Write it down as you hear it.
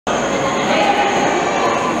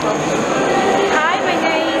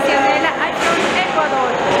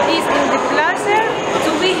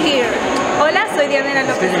soy Diana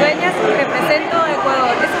López Dueñas y represento a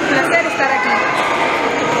Ecuador. Es un placer estar aquí.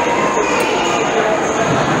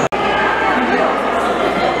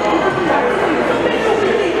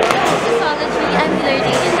 I'm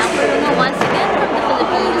learning in Armenia once again from the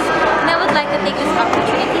Philippines, and I would like to take this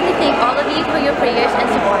opportunity to thank all of you for your prayers and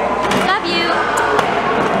support. Love you!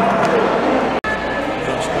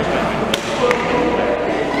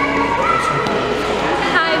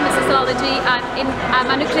 Hi, Missology. I'm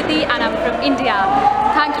Anukriti and I'm from India.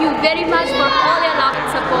 Thank you very much for all your love and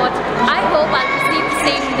support. I hope I'll receive the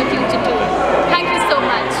same in the future too. Thank you so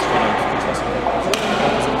much.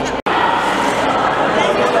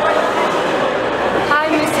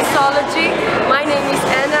 My name is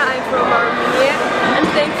Anna, I'm from Armenia, and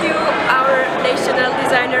thank you our national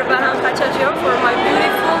designer for my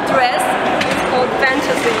beautiful dress. It's called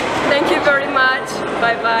Fantasy. Thank you very much.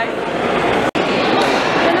 Bye bye.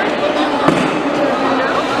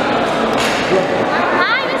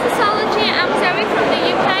 Hi, Missology. I'm Zoe from the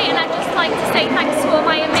UK, and I'd just like to say thanks